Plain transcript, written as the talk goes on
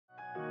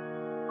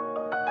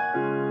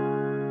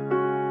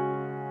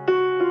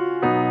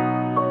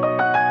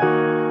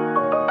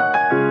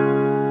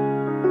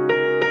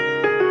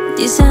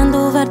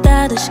Dizendo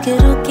verdades,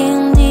 quero que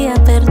um dia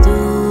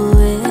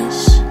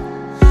perdoes.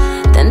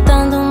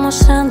 Tentando,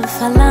 mostrando,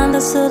 falando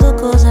só de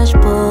coisas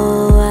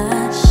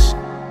boas.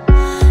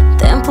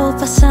 Tempo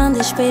passando,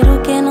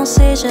 espero que não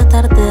seja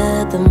tarde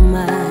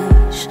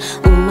demais.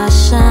 Uma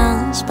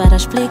chance para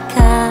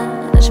explicar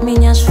as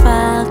minhas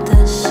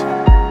faltas.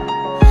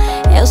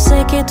 Eu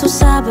sei que tu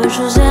sabes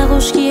os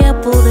erros que eu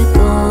pude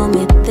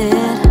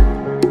cometer.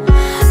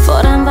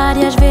 Foram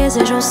várias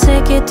vezes, eu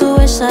sei que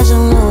tu estás a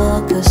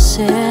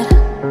enlouquecer.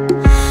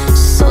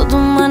 Só de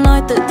uma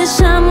noite,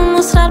 deixa-me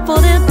mostrar,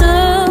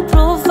 poder-te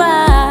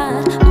provar.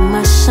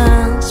 Uma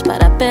chance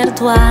para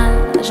perdoar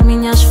as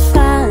minhas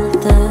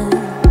faltas.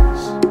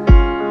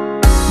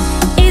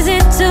 Is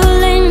it too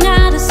late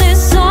now to say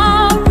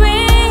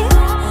sorry?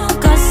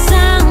 'Cause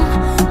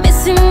I'm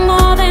missing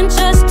more than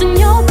just in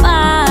your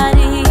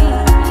body.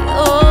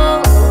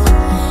 Oh,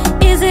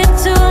 is it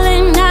too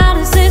late now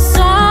to say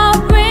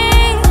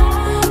sorry?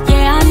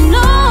 Yeah, I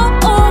know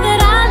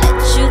that I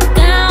let you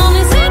down.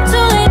 Is it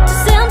too late to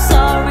say I'm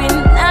sorry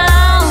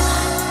now?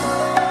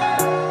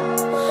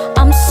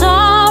 I'm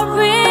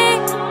sorry.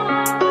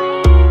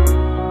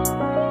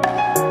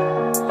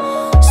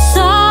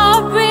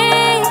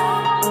 Sorry.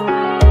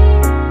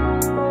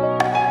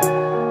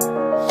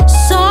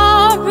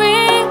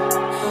 Sorry.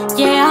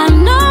 Yeah, I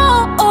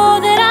know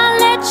that I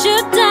let you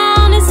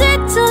down. Is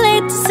it too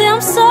late to say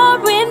I'm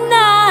sorry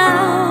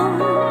now?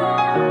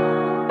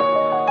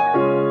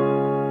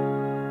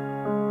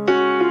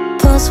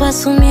 Posso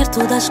assumir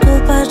todas as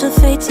culpas,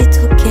 defeitos se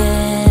tu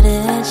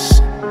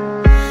queres.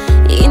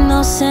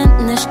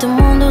 Inocente neste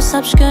mundo,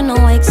 sabes que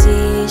não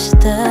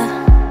existe.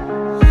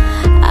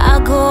 I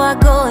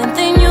go, and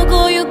then you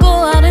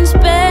go out and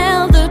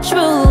spell the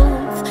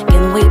truth.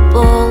 Can we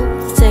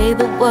both say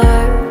the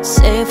words,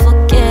 say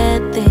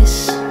forget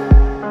this?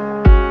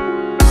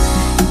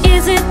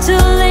 Is it too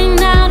late?